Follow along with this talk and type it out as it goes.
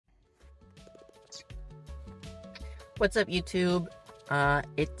What's up, YouTube?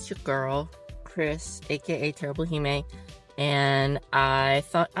 It's your girl, Chris, aka Terrible Hime, and I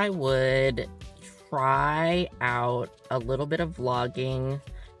thought I would try out a little bit of vlogging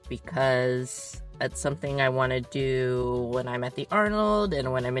because it's something I want to do when I'm at the Arild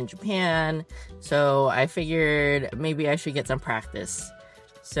and when I'm in Japan, so I figured maybe I should get some practice.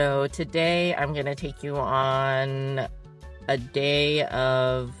 So today I'm gonna take you on a day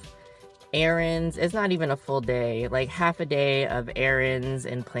of errands. It's not even a full day, like half a day of errands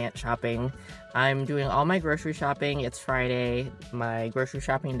and plant shopping. I'm doing all my grocery shopping. It's Friday, my grocery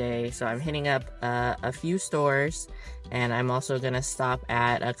shopping day, so I'm hitting up a few stores, and I'm also gonna stop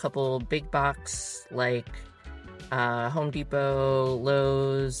at a couple big box like Home Depot,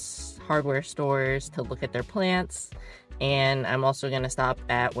 Lowe's, hardware stores to look at their plants, and I'm also gonna stop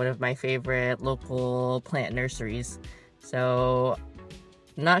at one of my favorite local plant nurseries. So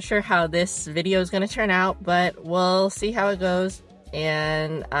not sure how this video is going to turn out, but we'll see how it goes,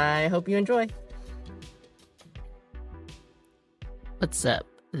 and I hope you enjoy. What's up?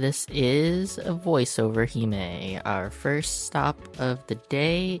 This is a voiceover Hime. Our first stop of the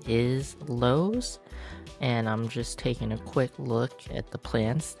day is Lowe's, and I'm just taking a quick look at the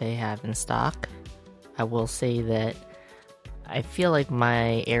plants they have in stock. I will say that I feel like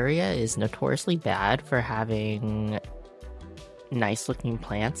my area is notoriously bad for having nice looking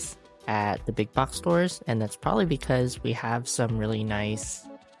plants at the big box stores, and that's probably because we have some really nice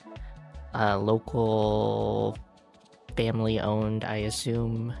local family owned, I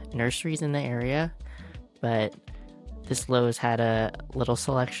assume, nurseries in the area. But this Lowe's had a little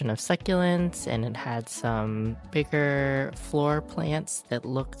selection of succulents, and it had some bigger floor plants that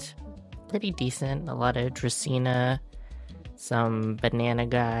looked pretty decent. A lot of Dracaena, some banana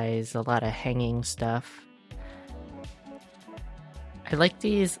guys, a lot of hanging stuff. I like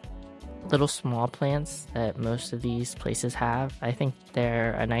these little small plants that most of these places have. I think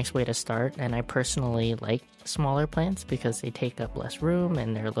they're a nice way to start, and I personally like smaller plants because they take up less room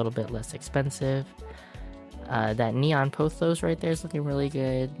and they're a little bit less expensive. That neon pothos right there is looking really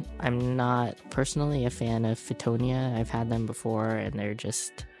good. I'm not personally a fan of Fittonia. I've had them before and they're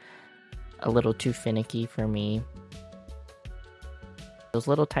just a little too finicky for me. Those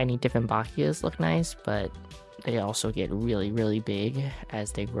little tiny Dieffenbachias look nice, but they also get really big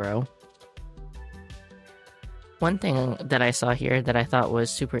as they grow. One thing that I saw here that I thought was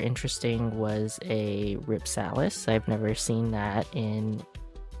super interesting was a Ripsalis. I've never seen that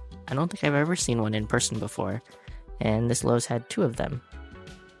I don't think I've ever seen one in person before, and this Lowe's had 2 of them.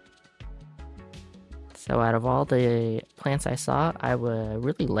 So out of all the plants I saw, I would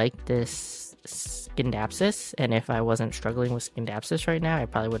really like this Scindapsus, and if I wasn't struggling with Scindapsus right now, I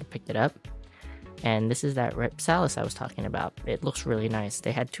probably would have picked it up. And this is that Ripsalis I was talking about. It looks really nice.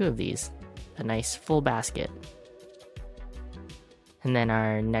 They had 2 of these. A nice full basket. And then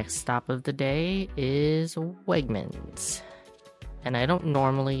our next stop of the day is Wegmans. And I don't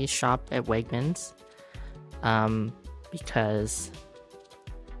normally shop at Wegmans because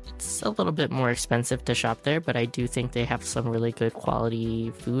it's a little bit more expensive to shop there, but I do think they have some really good quality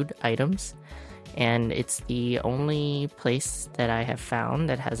food items. And it's the only place that I have found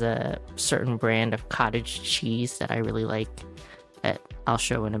that has a certain brand of cottage cheese that I really like, that I'll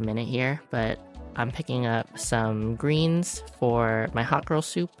show in a minute here. But I'm picking up some greens for my hot girl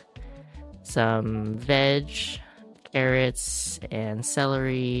soup, some veg, carrots, and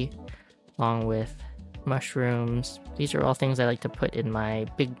celery, along with mushrooms. These are all things I like to put in my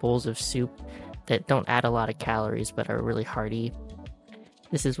big bowls of soup that don't add a lot of calories but are really hearty.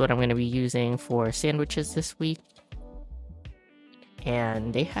 This is what I'm going to be using for sandwiches this week.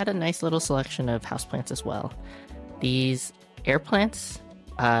 And they had a nice little selection of houseplants as well. These air plants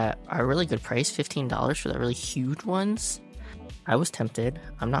are a really good price, $15 for the really huge ones. I was tempted,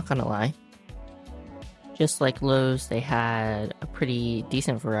 I'm not going to lie. Just like Lowe's, they had a pretty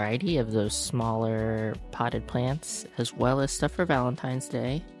decent variety of those smaller potted plants, as well as stuff for Valentine's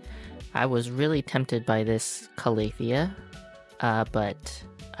Day. I was really tempted by this Calathea. But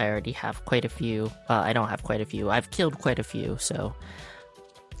I already have quite a few. I don't have quite a few. I've killed quite a few, so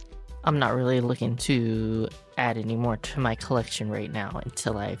I'm not really looking to add any more to my collection right now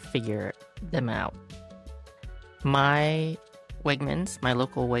until I figure them out. My Wegmans, my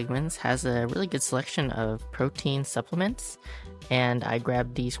local Wegmans, has a really good selection of protein supplements, and I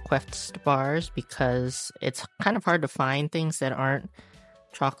grabbed these Quest bars because it's kind of hard to find things that aren't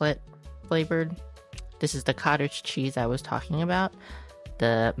chocolate flavored. This is the cottage cheese I was talking about.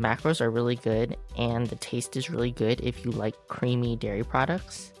 The macros are really good, and the taste is really good if you like creamy dairy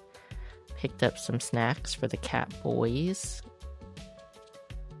products. Picked up some snacks for the cat boys.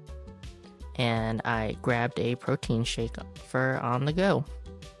 and I grabbed a protein shake for on the go.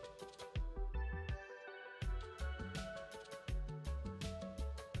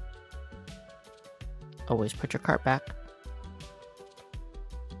 Always put your cart back.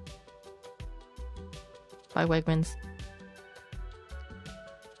 Bye, Wegmans.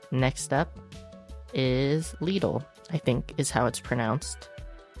 Next up is Lidl, I think is how it's pronounced.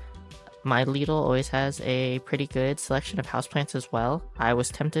 My Lidl always has a pretty good selection of houseplants as well. I was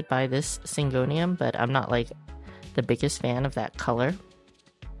tempted by this Syngonium, but I'm not like the biggest fan of that color.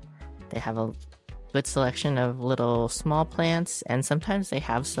 They have a good selection of little small plants, and sometimes they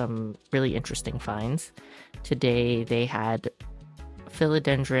have some really interesting finds. Today they had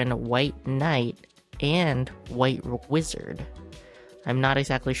Philodendron White Knight and White Wizard. I'm not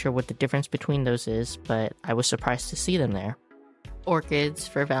exactly sure what the difference between those is, but I was surprised to see them there. Orchids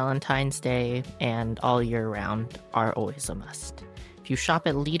for Valentine's Day and all year round are always a must. If you shop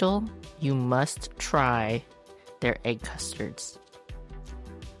at Lidl, you must try their egg custards.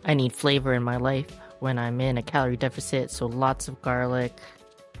 I need flavor in my life when I'm in a calorie deficit, so lots of garlic.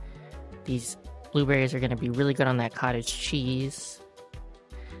 These blueberries are going to be really good on that cottage cheese.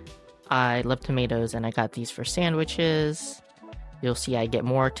 I love tomatoes, and I got these for sandwiches. You'll see I get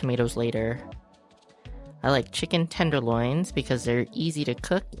more tomatoes later. I like chicken tenderloins because they're easy to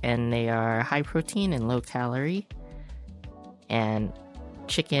cook and they are high protein and low calorie. And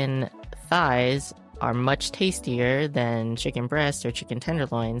chicken thighs are much tastier than chicken breasts or chicken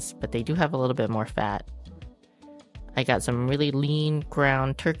tenderloins, but they do have a little bit more fat. I got some really lean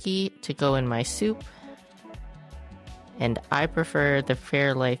ground turkey to go in my soup. And I prefer the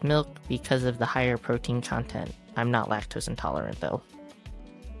Fairlife milk because of the higher protein content. I'm not lactose intolerant though.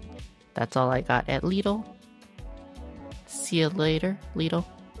 That's all I got at Lidl. See you later, Lidl.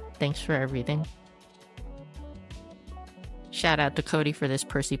 Thanks for everything. Shout out to Cody for this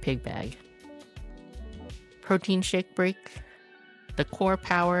Percy Pig bag. Protein shake break. The Core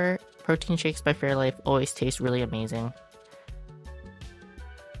Power protein shakes by Fairlife always taste really amazing.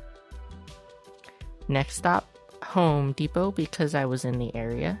 Next stop, Home Depot, because I was in the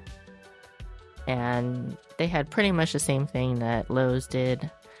area. And they had pretty much the same thing that Lowe's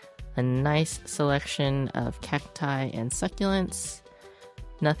did. A nice selection of cacti and succulents.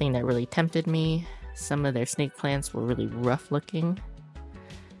 Nothing that really tempted me. Some of their snake plants were really rough looking.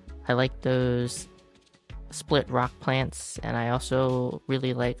 I like those split rock plants, and I also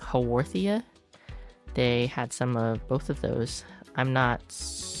really like Haworthia. They had some of both of those. I'm not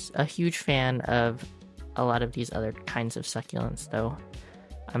a huge fan of a lot of these other kinds of succulents though.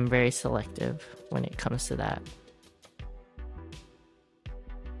 I'm very selective when it comes to that.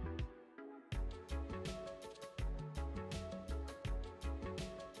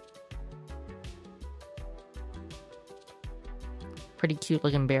 Pretty cute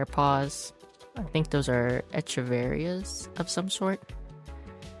looking bear paws. I think those are Echeverias of some sort.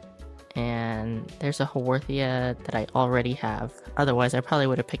 And there's a Haworthia that I already have. Otherwise, I probably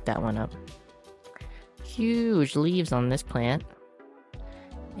would have picked that one up. Huge leaves on this plant.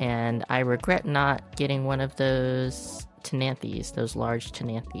 And I regret not getting one of those Tenanthes, those large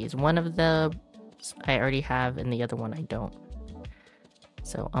Tenanthes. One of the I already have, and the other one I don't.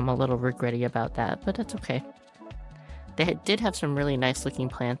 So I'm a little regretty about that, but that's okay. They did have some really nice looking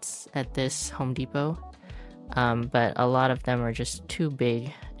plants at this Home Depot, but a lot of them are just too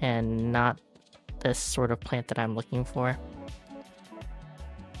big and not the sort of plant that I'm looking for.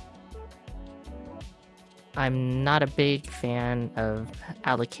 I'm not a big fan of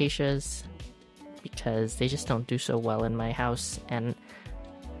alocasias because they just don't do so well in my house, and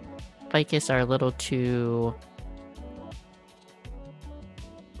ficus are a little too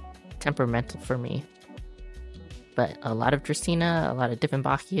temperamental for me. But a lot of Dracaena, a lot of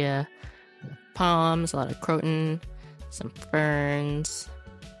Dieffenbachia, palms, a lot of croton, some ferns,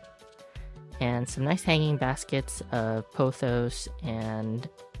 and some nice hanging baskets of pothos and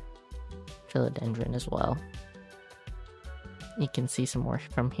philodendron as well. You can see some more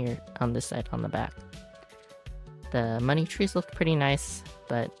from here on this side on the back. The money trees looked pretty nice,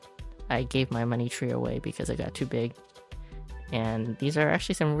 but I gave my money tree away because it got too big. And these are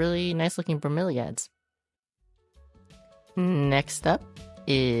actually some really nice looking bromeliads. Next up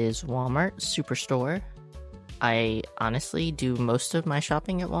is Walmart Superstore. I honestly do most of my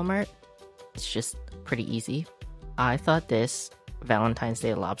shopping at Walmart. It's just pretty easy. I thought this Valentine's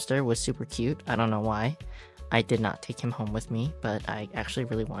Day lobster was super cute. I don't know why. I did not take him home with me, but I actually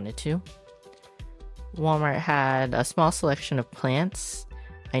really wanted to. Walmart had a small selection of plants.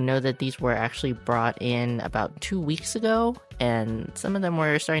 I know that these were actually brought in about 2 weeks ago, and some of them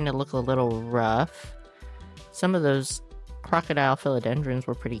were starting to look a little rough. Some of those crocodile philodendrons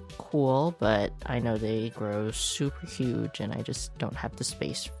were pretty cool, but I know they grow super huge and I just don't have the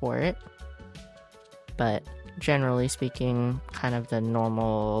space for it. But generally speaking, kind of the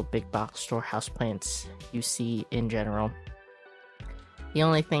normal big box store houseplants you see in general. The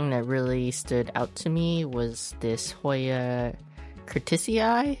only thing that really stood out to me was this Hoya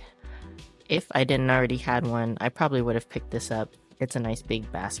Curtisii. If I didn't already had one, I probably would have picked this up. It's a nice big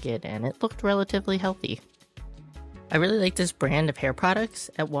basket and it looked relatively healthy. I really like this brand of hair products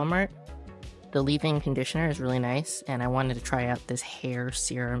at Walmart. The leave-in conditioner is really nice, and I wanted to try out this hair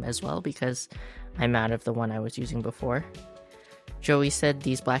serum as well because I'm out of the one I was using before. Joey said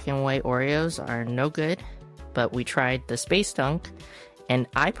these black and white Oreos are no good, but we tried the Space Dunk, and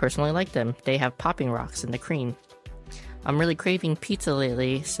I personally like them. They have popping rocks in the cream. I'm really craving pizza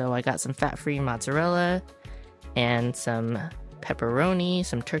lately, so I got some fat-free mozzarella and some pepperoni,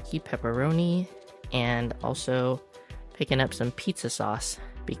 some turkey pepperoni, and also picking up some pizza sauce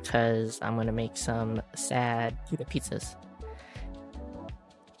because I'm going to make some sad pita pizzas.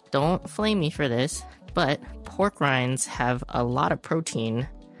 Don't flame me for this, but pork rinds have a lot of protein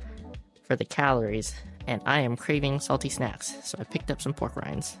for the calories, and I am craving salty snacks, so I picked up some pork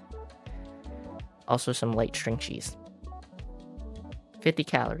rinds. Also some light string cheese. 50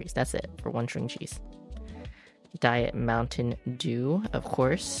 calories, that's it for one string cheese. Diet Mountain Dew, of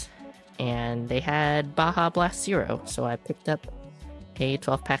course, and they had Baja Blast Zero, so I picked up a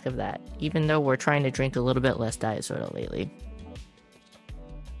 12-pack of that, even though we're trying to drink a little bit less diet soda lately.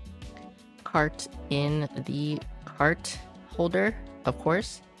 Cart in the cart holder, of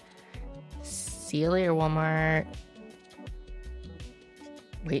course. See you later, Walmart.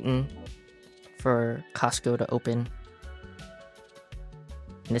 Waiting for Costco to open.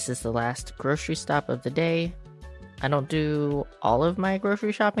 And this is the last grocery stop of the day. I don't do all of my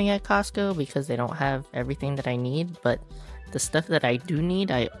grocery shopping at Costco because they don't have everything that I need, but the stuff that I do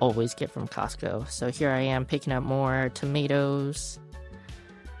need, I always get from Costco. So here I am picking up more tomatoes.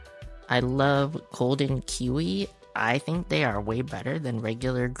 I love golden kiwi. I think they are way better than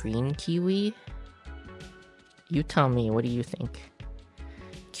regular green kiwi. You tell me, what do you think?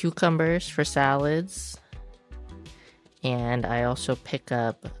 Cucumbers for salads. And I also pick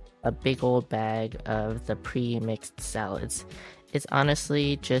up a big old bag of the pre-mixed salads. It's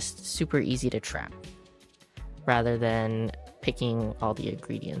honestly just super easy to trap, rather than picking all the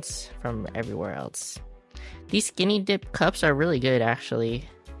ingredients from everywhere else. These skinny dip cups are really good, actually.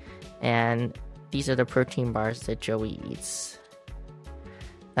 And these are the protein bars that Joey eats.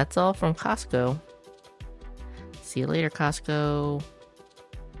 That's all from Costco. See you later, Costco.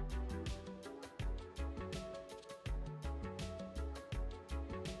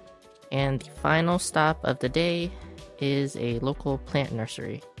 And the final stop of the day is a local plant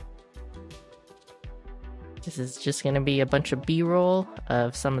nursery. This is just going to be a bunch of B-roll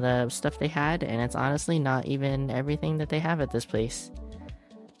of some of the stuff they had, and it's honestly not even everything that they have at this place.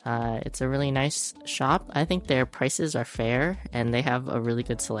 It's a really nice shop. I think their prices are fair, and they have a really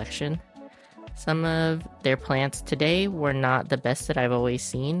good selection. Some of their plants today were not the best that I've always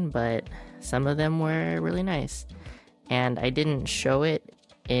seen, but some of them were really nice. And I didn't show it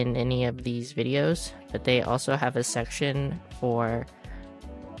in any of these videos, but they also have a section for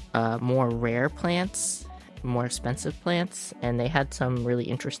more rare plants, more expensive plants, and they had some really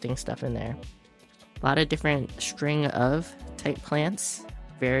interesting stuff in there. A lot of different string of type plants,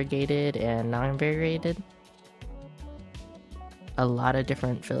 variegated and non-variegated. A lot of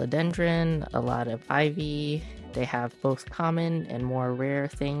different philodendron, a lot of ivy. They have both common and more rare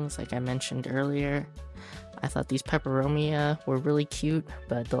things, like I mentioned earlier. I thought these peperomia were really cute,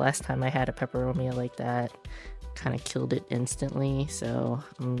 but the last time I had a peperomia like that, kind of killed it instantly, so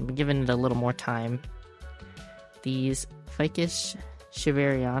I'm giving it a little more time. These Ficus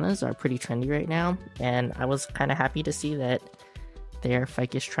Shiverianas are pretty trendy right now, and I was kind of happy to see that their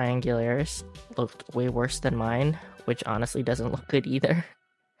Ficus triangularis looked way worse than mine, which honestly doesn't look good either.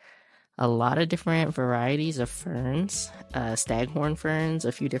 A lot of different varieties of ferns, staghorn ferns,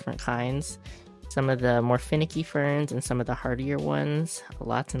 a few different kinds. Some of the more finicky ferns and some of the hardier ones.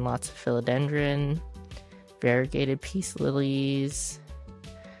 Lots and lots of philodendron, variegated peace lilies.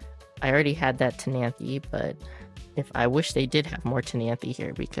 I already had that Tenanthe, but I wish they did have more Tenanthe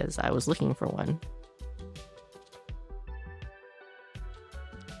here because I was looking for one.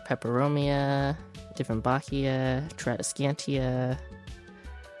 Peperomia, different Bachia, Tradescantia,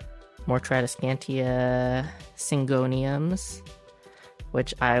 more Tradescantia syngoniums,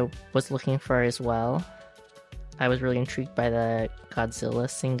 which I was looking for as well. I was really intrigued by the Godzilla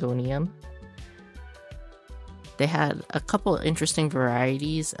syngonium. They had a couple interesting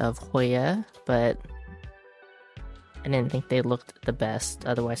varieties of Hoya, but I didn't think they looked the best,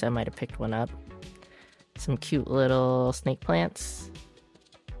 otherwise I might have picked one up. Some cute little snake plants.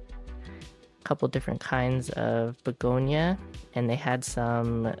 A couple different kinds of begonia, and they had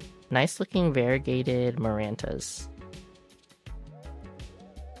some nice looking variegated marantas.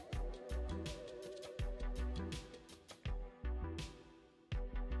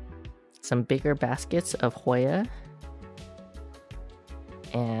 Some bigger baskets of Hoya,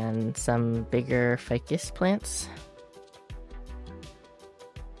 and some bigger ficus plants.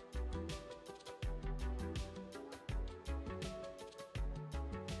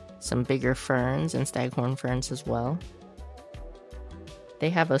 Some bigger ferns and staghorn ferns as well. They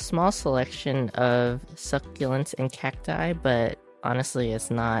have a small selection of succulents and cacti, but honestly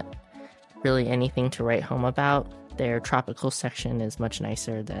it's not really anything to write home about. Their tropical section is much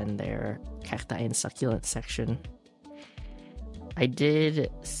nicer than their cacti and succulent section. I did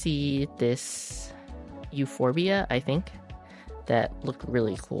see this euphorbia, I think, that looked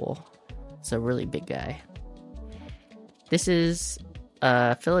really cool. It's a really big guy. This is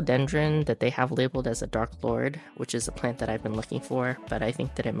a philodendron that they have labeled as a Dark Lord, which is a plant that I've been looking for, but I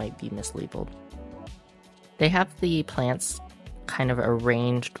think that it might be mislabeled. They have the plants kind of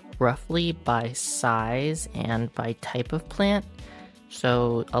arranged roughly by size and by type of plant.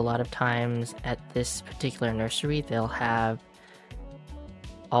 So a lot of times at this particular nursery, they'll have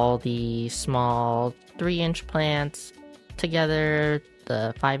all the small 3-inch plants together,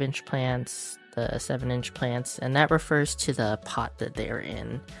 the 5-inch plants, the 7-inch plants, and that refers to the pot that they're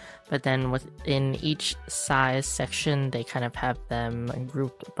in. But then within each size section, they kind of have them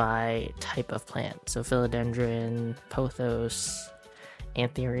grouped by type of plant. So philodendron, pothos,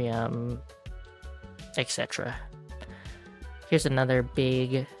 anthurium, etc. Here's another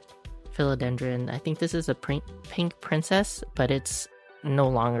big philodendron. I think this is a pink princess, but it's no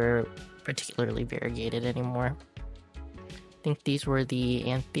longer particularly variegated anymore. I think these were the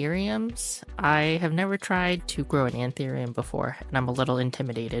anthuriums. I have never tried to grow an anthurium before, and I'm a little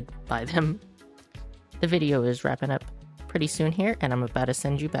intimidated by them. The video is wrapping up pretty soon here, and I'm about to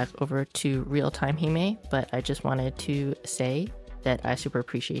send you back over to real-time Hime, but I just wanted to say that I super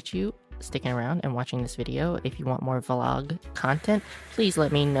appreciate you sticking around and watching this video. If you want more vlog content, please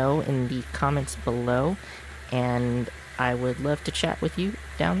let me know in the comments below, and I would love to chat with you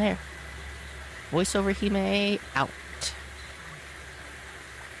down there. Voiceover Hime out.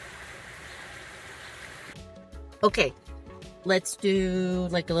 Okay, let's do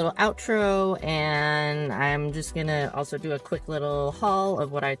like a little outro, and I'm just gonna also do a quick little haul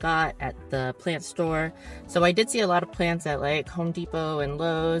of what I got at the plant store. So I did see a lot of plants at like Home Depot and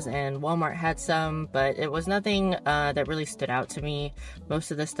Lowe's, and Walmart had some, but it was nothing that really stood out to me.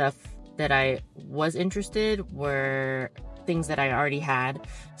 Most of the stuff that I was interested were things that I already had.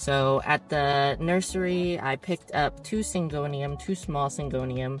 So at the nursery, I picked up two small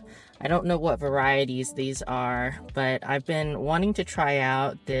syngonium. I don't know what varieties these are, but I've been wanting to try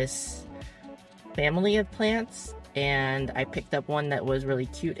out this family of plants, and I picked up one that was really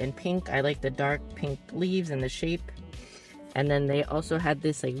cute and pink. I like the dark pink leaves and the shape. And then they also had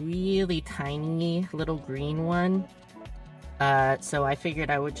this like really tiny little green one. So I figured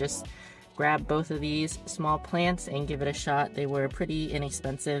I would just grab both of these small plants and give it a shot. They were pretty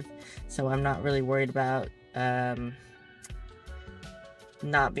inexpensive, so I'm not really worried about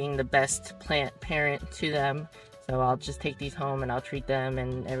not being the best plant parent to them. So I'll just take these home and I'll treat them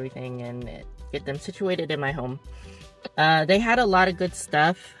and everything and get them situated in my home. They had a lot of good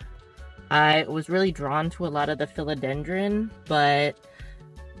stuff. I was really drawn to a lot of the philodendron, but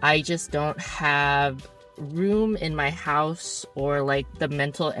I just don't have room in my house or like the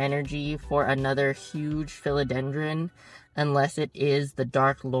mental energy for another huge philodendron unless it is the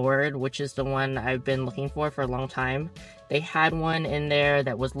Dark Lord, which is the one I've been looking for a long time. They had one in there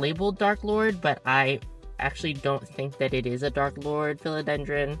that was labeled Dark Lord, but I actually don't think that it is a Dark Lord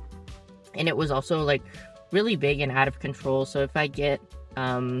philodendron. And it was also like really big and out of control. So if I get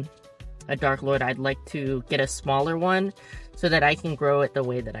a Dark Lord, I'd like to get a smaller one so that I can grow it the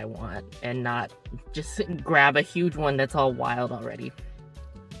way that I want and not just grab a huge one that's all wild already.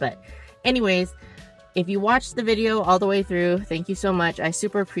 But anyways, if you watched the video all the way through, thank you so much. I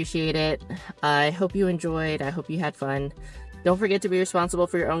super appreciate it. I hope you enjoyed. I hope you had fun. Don't forget to be responsible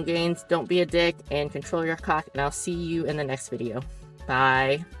for your own gains. Don't be a dick and control your cock. And I'll see you in the next video.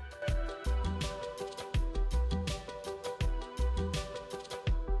 Bye.